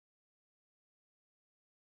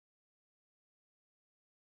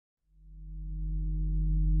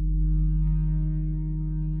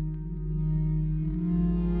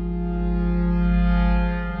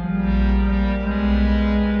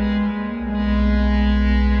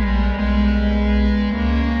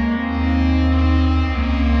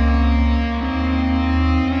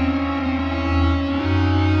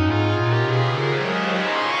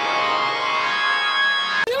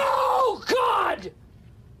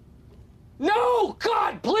No!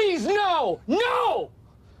 God, please, no! No!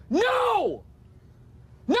 No!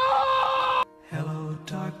 No! Hello,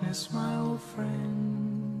 darkness, my old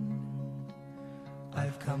friend.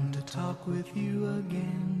 I've come to talk with you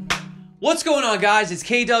again. What's going on, guys? It's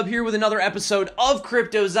K-Dub here with another episode of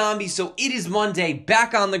Crypto Zombies. So it is Monday,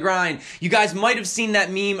 back on the grind. You guys might have seen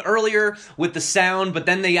that meme earlier with the sound, but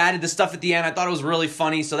then they added the stuff at the end. I thought it was really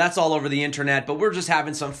funny, so that's all over the internet, but we're just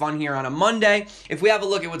having some fun here on a Monday. If we have a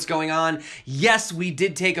look at what's going on, yes, we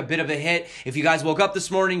did take a bit of a hit. If you guys woke up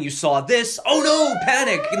this morning, you saw this. Oh no,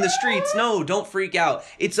 panic in the streets. No, don't freak out.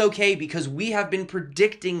 It's okay, because we have been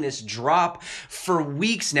predicting this drop for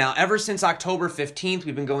weeks now. Ever since October 15th,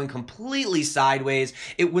 we've been going completely sideways.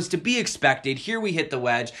 It was to be expected. Here we hit the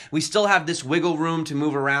wedge. We still have this wiggle room to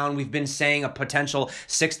move around. We've been saying a potential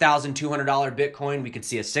 $6,200 Bitcoin. We could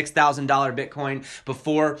see a $6,000 Bitcoin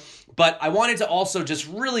before. But I wanted to also just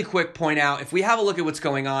really quick point out, if we have a look at what's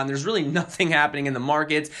going on, there's really nothing happening in the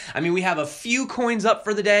markets. I mean, we have a few coins up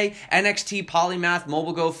for the day. NXT, Polymath,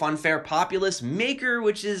 MobileGo, Funfair, Populous, Maker,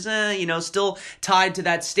 which is, still tied to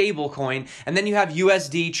that stable coin. And then you have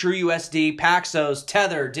USD, TrueUSD, Paxos,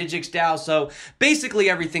 Tether, Digix DAO. So basically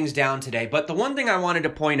everything's down today. But the one thing I wanted to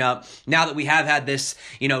point out, now that we have had this,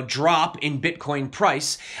 drop in Bitcoin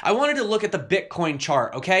price, I wanted to look at the Bitcoin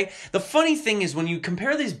chart, okay? The funny thing is when you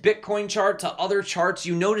compare these Bitcoin chart to other charts,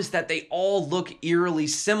 you notice that they all look eerily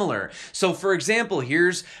similar. So for example,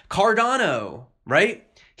 here's Cardano, right?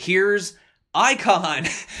 Here's Icon.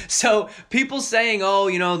 So people saying,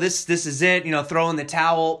 oh, this is it, throw in the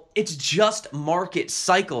towel. It's just market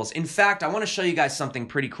cycles. In fact, I want to show you guys something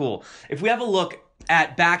pretty cool. If we have a look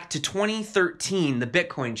at back to 2013, the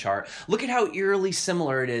Bitcoin chart, look at how eerily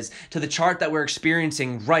similar it is to the chart that we're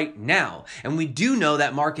experiencing right now. And we do know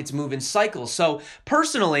that markets move in cycles. So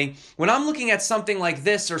personally, when I'm looking at something like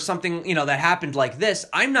this or something, that happened like this,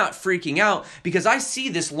 I'm not freaking out because I see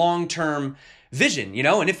this long-term vision,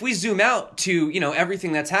 and if we zoom out to,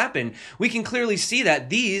 everything that's happened, we can clearly see that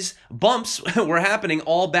these bumps were happening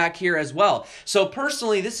all back here as well. So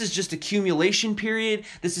personally, this is just accumulation period.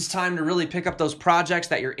 This is time to really pick up those projects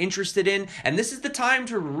that you're interested in. And this is the time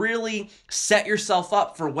to really set yourself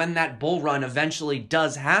up for when that bull run eventually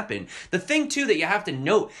does happen. The thing too that you have to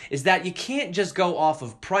note is that you can't just go off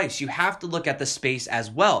of price. You have to look at the space as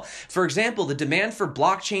well. For example, the demand for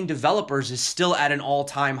blockchain developers is still at an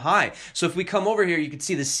all-time high. So if we come over here, you can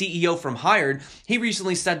see the CEO from Hired. He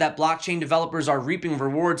recently said that blockchain developers are reaping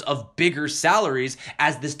rewards of bigger salaries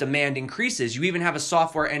as this demand increases. You even have a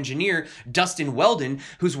software engineer, Dustin Weldon,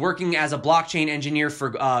 who's working as a blockchain engineer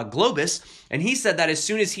for Globus, and he said that as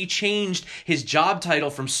soon as he changed his job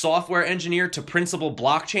title from software engineer to principal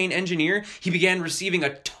blockchain engineer, he began receiving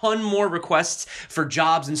a ton more requests for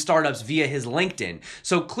jobs and startups via his LinkedIn.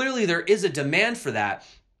 So clearly there is a demand for that.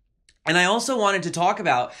 And I also wanted to talk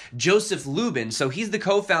about Joseph Lubin. So he's the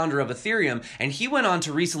co-founder of Ethereum, and he went on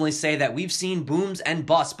to recently say that we've seen booms and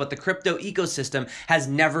busts, but the crypto ecosystem has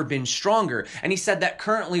never been stronger. And he said that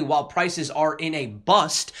currently, while prices are in a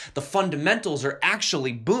bust, the fundamentals are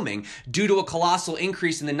actually booming due to a colossal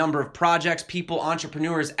increase in the number of projects, people,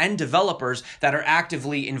 entrepreneurs, and developers that are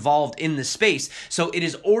actively involved in the space. So it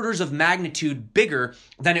is orders of magnitude bigger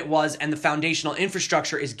than it was, and the foundational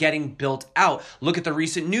infrastructure is getting built out. Look at the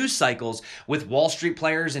recent news cycle with Wall Street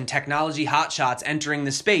players and technology hotshots entering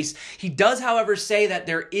the space. He does, however, say that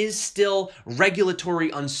there is still regulatory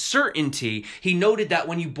uncertainty. He noted that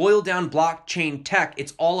when you boil down blockchain tech,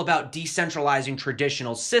 it's all about decentralizing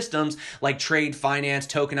traditional systems like trade, finance,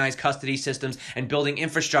 tokenized custody systems, and building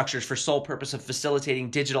infrastructures for sole purpose of facilitating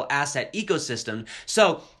digital asset ecosystems.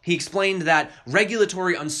 So he explained that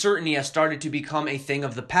regulatory uncertainty has started to become a thing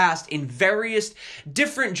of the past in various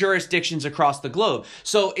different jurisdictions across the globe.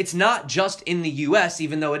 So it's not just in the US,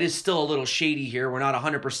 even though it is still a little shady here. We're not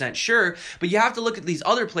 100% sure, but you have to look at these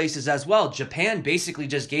other places as well. Japan basically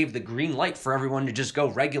just gave the green light for everyone to just go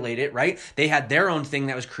regulate it, right? They had their own thing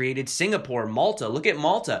that was created. Singapore, Malta, look at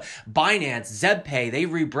Malta. Binance, ZebPay, they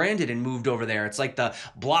rebranded and moved over there. It's like the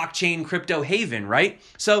blockchain crypto haven, right?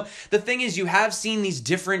 So the thing is, you have seen these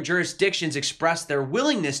different jurisdictions express their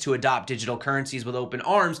willingness to adopt digital currencies with open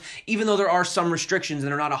arms, even though there are some restrictions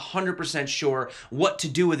and they're not 100% sure what to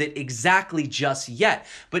do with it exactly just yet.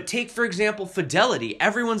 But take, for example, Fidelity.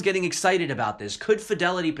 Everyone's getting excited about this. Could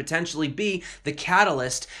Fidelity potentially be the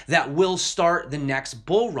catalyst that will start the next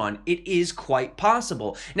bull run? It is quite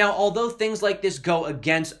possible. Now, although things like this go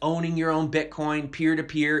against owning your own Bitcoin,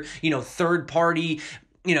 peer-to-peer, third-party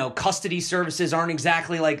custody services aren't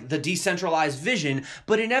exactly like the decentralized vision,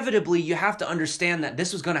 but inevitably you have to understand that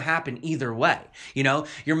this was going to happen either way.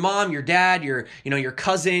 Your mom, your dad, your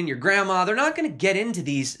cousin, your grandma, they're not going to get into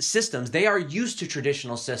these systems. They are used to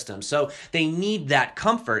traditional systems, so they need that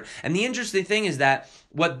comfort. And the interesting thing is that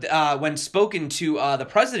when spoken to the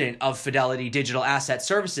president of Fidelity Digital Asset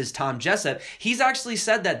Services, Tom Jessup, he's actually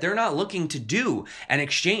said that they're not looking to do an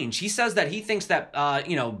exchange. He says that he thinks that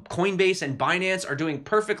Coinbase and Binance are doing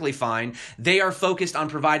perfectly fine. They are focused on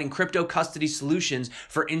providing crypto custody solutions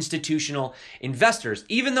for institutional investors,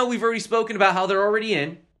 even though we've already spoken about how they're already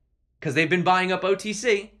in, because they've been buying up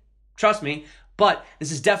OTC. Trust me. But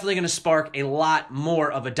this is definitely going to spark a lot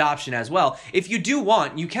more of adoption as well. If you do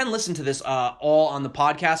want, you can listen to this all on the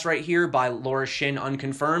podcast right here by Laura Shin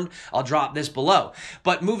Unconfirmed. I'll drop this below.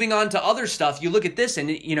 But moving on to other stuff, you look at this and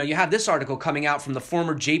you have this article coming out from the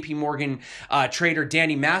former JP Morgan trader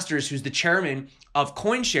Danny Masters, who's the chairman of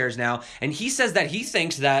CoinShares now. And he says that he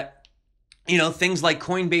thinks that things like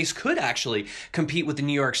Coinbase could actually compete with the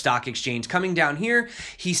New York Stock Exchange. Coming down here,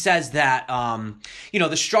 he says that,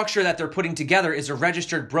 the structure that they're putting together is a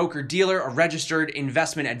registered broker-dealer, a registered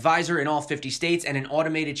investment advisor in all 50 states, and an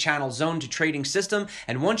automated channel zone to trading system.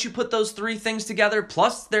 And once you put those three things together,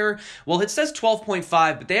 plus it says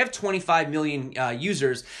 12.5, but they have 25 million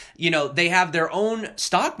users. They have their own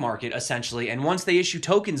stock market, essentially. And once they issue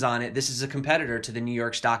tokens on it, this is a competitor to the New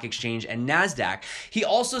York Stock Exchange and NASDAQ. He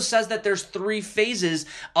also says that there's 3 phases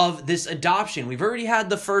of this adoption. We've already had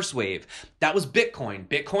the first wave. That was Bitcoin.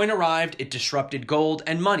 Bitcoin arrived, it disrupted gold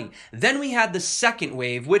and money. Then we had the second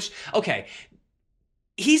wave, which,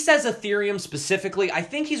 he says Ethereum specifically. I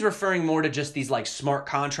think he's referring more to just these like smart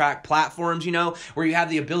contract platforms, where you have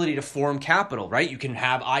the ability to form capital, right? You can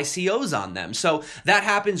have ICOs on them. So that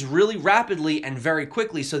happens really rapidly and very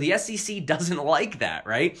quickly. So the SEC doesn't like that,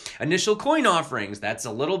 right? Initial coin offerings, that's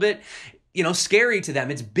a little bit scary to them.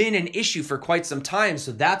 It's been an issue for quite some time.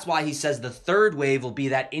 So that's why he says the third wave will be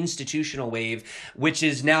that institutional wave, which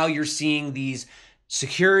is now you're seeing these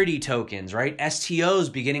security tokens, right? STOs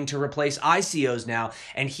beginning to replace ICOs now.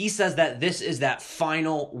 And he says that this is that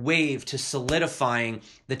final wave to solidifying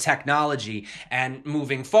the technology and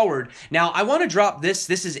moving forward. Now, I want to drop this.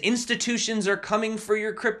 This is Institutions Are Coming for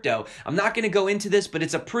Your Crypto. I'm not going to go into this, but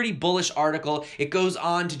it's a pretty bullish article. It goes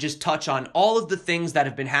on to just touch on all of the things that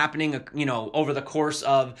have been happening, over the course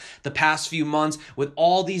of the past few months with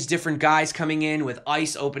all these different guys coming in, with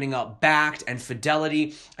ICE opening up Backed and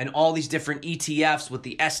Fidelity and all these different ETFs with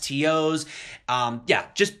the STOs.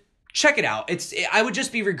 Just check it out. I would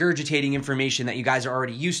just be regurgitating information that you guys are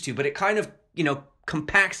already used to, but it kind of,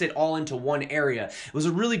 compacts it all into one area. It was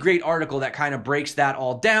a really great article that kind of breaks that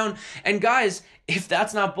all down. And guys, if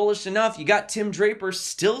that's not bullish enough, you got Tim Draper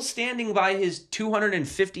still standing by his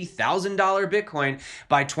 $250,000 Bitcoin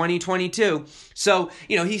by 2022. So,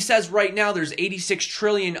 he says right now there's 86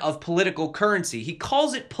 trillion of political currency. He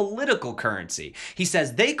calls it political currency. He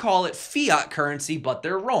says they call it fiat currency, but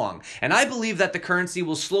they're wrong. And I believe that the currency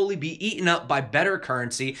will slowly be eaten up by better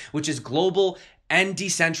currency, which is global and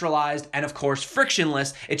decentralized, and of course,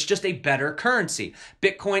 frictionless. It's just a better currency.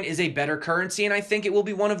 Bitcoin is a better currency, and I think it will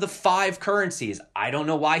be one of the 5 currencies. I don't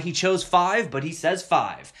know why he chose 5, but he says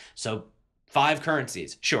 5. So 5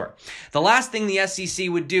 currencies, sure. The last thing the SEC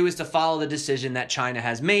would do is to follow the decision that China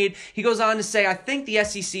has made. He goes on to say, I think the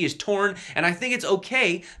SEC is torn, and I think it's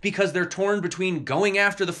okay because they're torn between going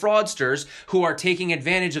after the fraudsters who are taking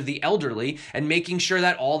advantage of the elderly and making sure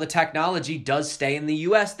that all the technology does stay in the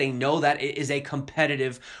US. They know that it is a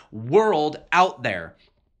competitive world out there.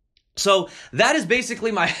 So that is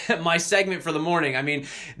basically my segment for the morning. I mean,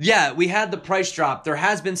 yeah, we had the price drop. There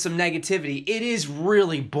has been some negativity. It is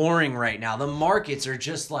really boring right now. The markets are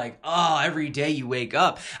just like, every day you wake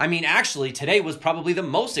up. I mean, actually, today was probably the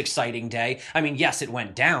most exciting day. I mean, yes, it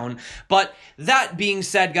went down. But that being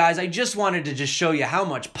said, guys, I just wanted to just show you how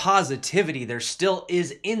much positivity there still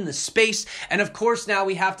is in the space. And of course, now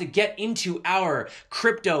we have to get into our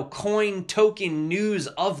crypto coin token news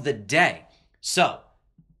of the day. So,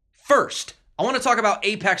 first, I want to talk about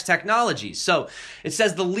Apex Technologies. So it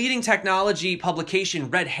says the leading technology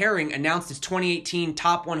publication Red Herring announced its 2018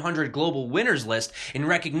 Top 100 Global Winners list in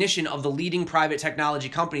recognition of the leading private technology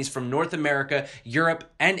companies from North America, Europe,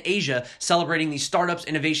 and Asia, celebrating these startups,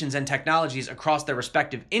 innovations, and technologies across their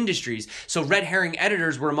respective industries. So Red Herring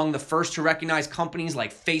editors were among the first to recognize companies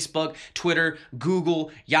like Facebook, Twitter,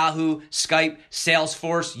 Google, Yahoo, Skype,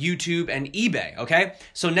 Salesforce, YouTube, and eBay, okay?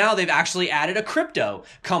 So now they've actually added a crypto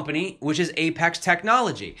company, which is Apex Apex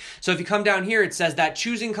Technology. So if you come down here, it says that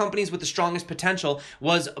choosing companies with the strongest potential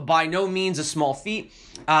was by no means a small feat.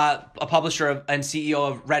 A publisher and CEO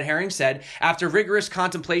of Red Herring said, after rigorous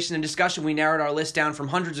contemplation and discussion, we narrowed our list down from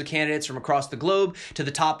hundreds of candidates from across the globe to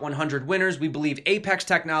the top 100 winners. We believe Apex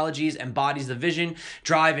Technologies embodies the vision,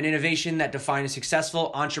 drive, and innovation that define a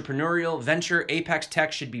successful entrepreneurial venture. Apex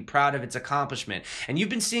Tech should be proud of its accomplishment. And you've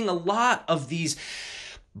been seeing a lot of these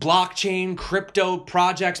blockchain crypto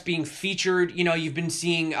projects being featured. You know, you've been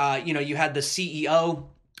seeing, you had the CEO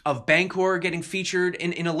of Bancor getting featured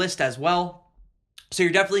in a list as well. So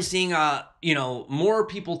you're definitely seeing, more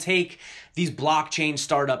people take these blockchain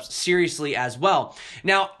startups seriously as well.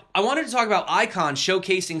 Now, I wanted to talk about Icon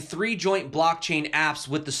showcasing 3 joint blockchain apps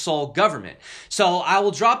with the Seoul government. So I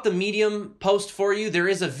will drop the Medium post for you. There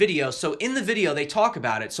is a video. So in the video, they talk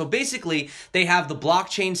about it. So basically, they have the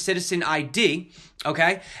blockchain citizen ID,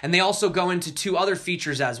 okay? And they also go into 2 other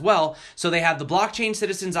features as well. So they have the blockchain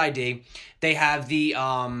citizen's ID. They have the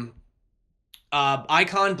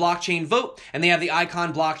Icon blockchain vote, and they have the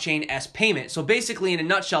Icon blockchain S payment. So basically, in a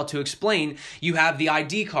nutshell, to explain, you have the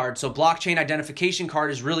ID card. So blockchain identification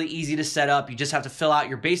card is really easy to set up. You just have to fill out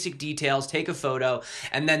your basic details, take a photo,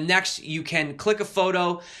 and then next you can click a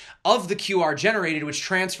photo of the QR generated, which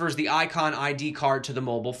transfers the Icon ID card to the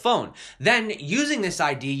mobile phone. Then, using this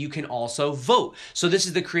ID, you can also vote. So this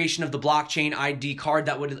is the creation of the blockchain ID card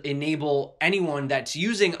that would enable anyone that's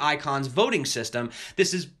using Icon's voting system.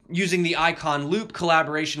 This is using the Icon Loop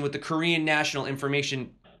collaboration with the Korean National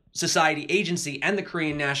Information Society Agency and the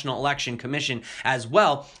Korean National Election Commission as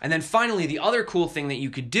well. And then finally, the other cool thing that you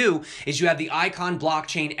could do is you have the Icon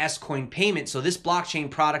blockchain S-Coin payment. So this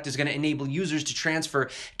blockchain product is going to enable users to transfer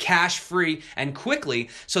cash-free and quickly.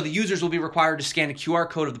 So the users will be required to scan a QR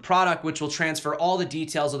code of the product, which will transfer all the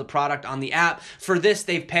details of the product on the app. For this,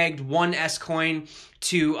 they've pegged 1 S-Coin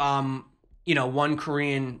to 1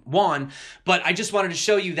 Korean won, but I just wanted to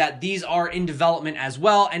show you that these are in development as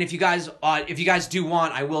well. And if you guys do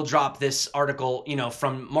want, I will drop this article,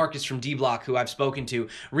 from Marcus from D-Block, who I've spoken to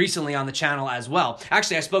recently on the channel as well.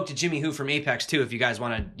 Actually, I spoke to Jimmy Hu from Apex too, if you guys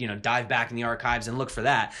want to, dive back in the archives and look for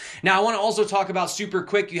that. Now, I want to also talk about super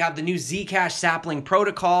quick, you have the new Zcash sapling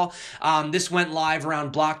protocol. This went live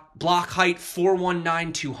around block height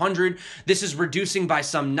 419,200. This is reducing by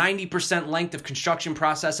some 90% length of construction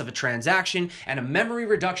process of a transaction and a memory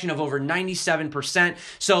reduction of over 97%.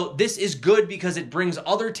 So this is good because it brings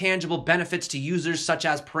other tangible benefits to users, such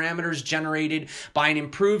as parameters generated by an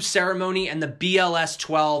improved ceremony and the BLS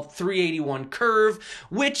 12 381 curve,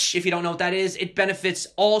 which, if you don't know what that is, it benefits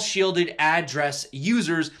all shielded address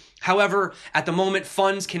users. However, at the moment,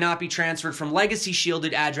 funds cannot be transferred from legacy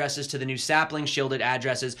shielded addresses to the new sapling shielded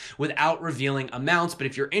addresses without revealing amounts. But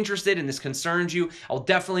if you're interested and this concerns you, I'll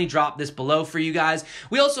definitely drop this below for you guys.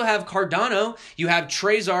 We also have Cardano. You have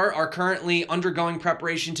Trezor are currently undergoing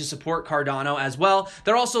preparation to support Cardano as well.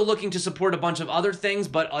 They're also looking to support a bunch of other things,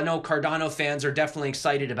 but I know Cardano fans are definitely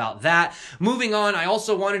excited about that. Moving on, I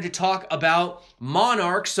also wanted to talk about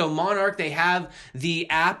Monarch. So Monarch, they have the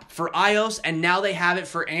app for iOS, and now they have it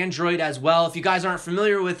for Android as well. If you guys aren't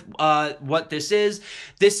familiar with what this is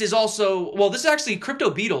also, well, this is actually Crypto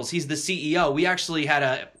Beatles. He's the CEO. We actually had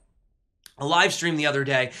a live stream the other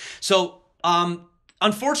day. So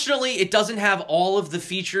unfortunately, it doesn't have all of the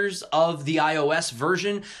features of the iOS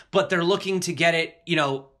version, but they're looking to get it,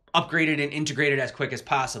 upgraded and integrated as quick as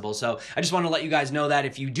possible. So I just want to let you guys know that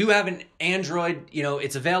if you do have an Android,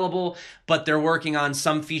 it's available, but they're working on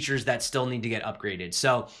some features that still need to get upgraded.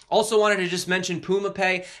 So also wanted to just mention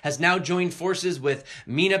PumaPay has now joined forces with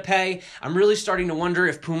MinaPay. I'm really starting to wonder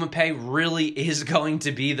if PumaPay really is going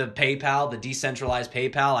to be the PayPal, the decentralized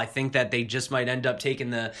PayPal. I think that they just might end up taking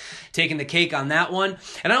the cake on that one.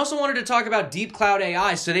 And I also wanted to talk about Deep Cloud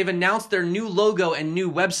AI. So they've announced their new logo and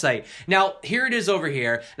new website. Now, here it is over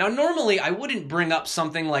here. Now, normally I wouldn't bring up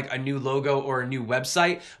something like a new logo or a new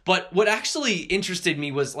website, but what actually interested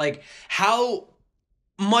me was like how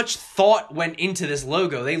much thought went into this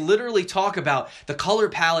logo. They literally talk about the color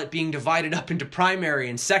palette being divided up into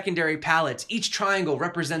primary and secondary palettes. Each triangle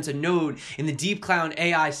represents a node in the Deep Cloud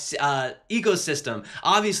AI ecosystem.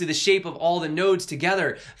 Obviously, the shape of all the nodes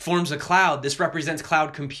together forms a cloud. This represents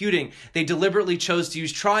cloud computing. They deliberately chose to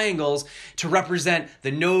use triangles to represent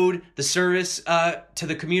the node, the service to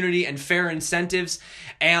the community, and fair incentives.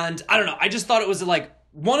 And I don't know, I just thought it was like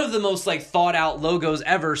one of the most thought out logos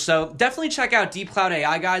ever. So definitely check out Deep Cloud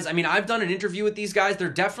AI, guys. I mean, I've done an interview with these guys. They're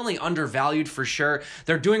definitely undervalued for sure.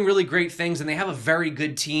 They're doing really great things and they have a very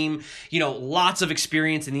good team, lots of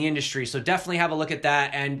experience in the industry. So definitely have a look at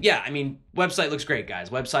that. And yeah, I mean, website looks great, guys.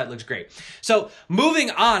 Website looks great. So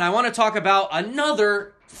moving on, I want to talk about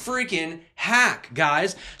another freaking hack,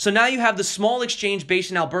 guys. So now you have the small exchange based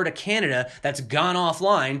in Alberta, Canada, that's gone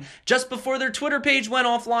offline. Just before their Twitter page went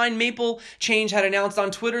offline, MaplceChange had announced on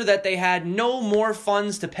Twitter that they had no more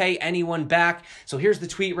funds to pay anyone back. So here's the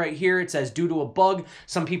tweet right here. It says, due to a bug,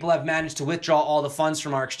 some people have managed to withdraw all the funds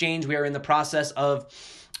from our exchange. We are in the process of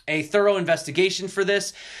a thorough investigation for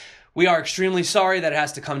this. We are extremely sorry that it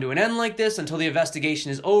has to come to an end like this. Until the investigation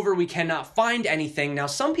is over, we cannot find anything. Now,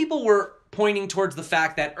 some people were pointing towards the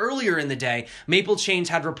fact that earlier in the day, MaplceChange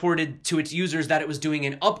had reported to its users that it was doing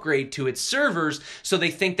an upgrade to its servers, so they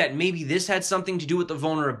think that maybe this had something to do with the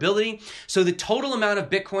vulnerability. So the total amount of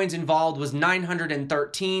Bitcoins involved was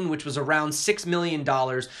 913, which was around $6 million,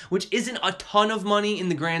 which isn't a ton of money in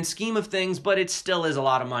the grand scheme of things, but it still is a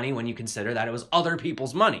lot of money when you consider that it was other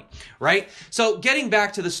people's money, right? So getting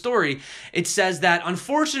back to the story, it says that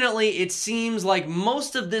unfortunately, it seems like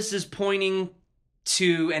most of this is pointing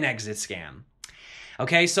to an exit scam.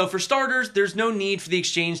 Okay, so for starters, there's no need for the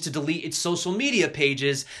exchange to delete its social media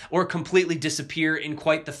pages or completely disappear in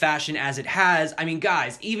quite the fashion as it has. I mean,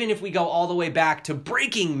 guys, even if we go all the way back to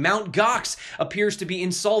breaking, Mt. Gox appears to be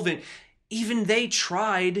insolvent. Even they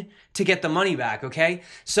tried to get the money back, okay?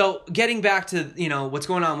 So getting back to, what's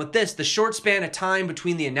going on with this, the short span of time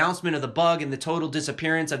between the announcement of the bug and the total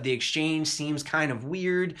disappearance of the exchange seems kind of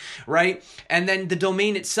weird, right? And then the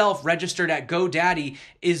domain itself registered at GoDaddy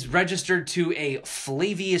is registered to a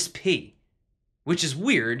Flavius P, which is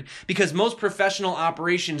weird because most professional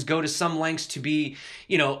operations go to some lengths to be,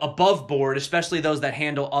 above board, especially those that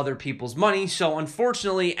handle other people's money. So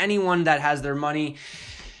unfortunately, anyone that has their money,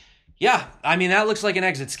 yeah, I mean, that looks like an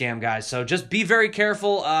exit scam, guys. So just be very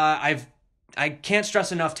careful. I can't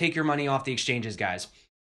stress enough, take your money off the exchanges, guys.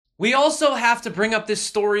 We also have to bring up this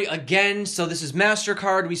story again. So this is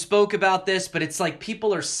MasterCard. We spoke about this, but it's like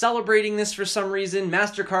people are celebrating this for some reason.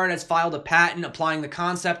 MasterCard has filed a patent applying the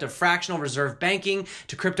concept of fractional reserve banking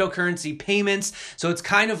to cryptocurrency payments. So it's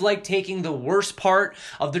kind of like taking the worst part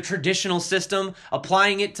of the traditional system,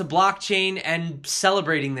 applying it to blockchain, and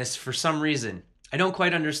celebrating this for some reason. I don't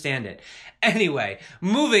quite understand it. Anyway,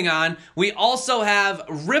 moving on, we also have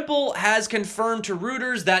Ripple has confirmed to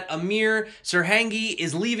Reuters that Amir Serhangi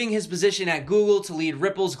is leaving his position at Google to lead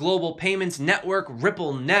Ripple's global payments network,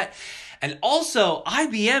 RippleNet. And also,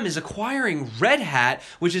 IBM is acquiring Red Hat,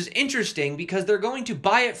 which is interesting because they're going to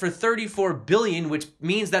buy it for $34 billion, which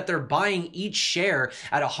means that they're buying each share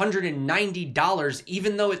at $190,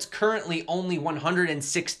 even though it's currently only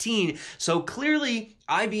 $116. So clearly,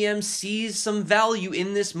 IBM sees some value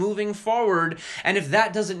in this moving forward. And if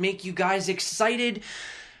that doesn't make you guys excited,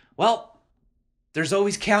 well, there's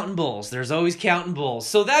always counting bulls. There's always counting bulls.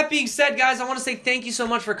 So that being said, guys, I want to say thank you so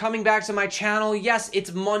much for coming back to my channel. Yes,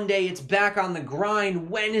 it's Monday. It's back on the grind.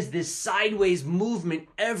 When is this sideways movement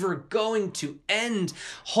ever going to end?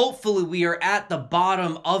 Hopefully, we are at the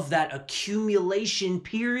bottom of that accumulation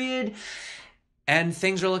period, and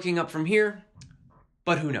things are looking up from here,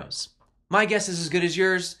 but who knows? My guess is as good as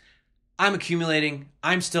yours. I'm accumulating.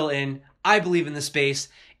 I'm still in. I believe in the space.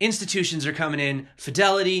 Institutions are coming in.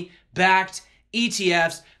 Fidelity, backed,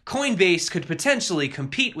 ETFs, Coinbase could potentially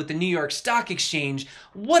compete with the New York Stock Exchange.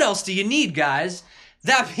 What else do you need, guys?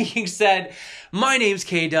 That being said, my name's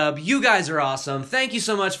K-Dub. You guys are awesome. Thank you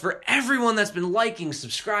so much for everyone that's been liking,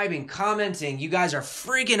 subscribing, commenting. You guys are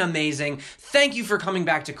freaking amazing. Thank you for coming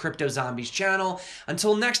back to Crypto Zombies channel.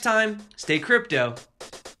 Until next time, stay crypto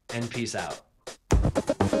and peace out.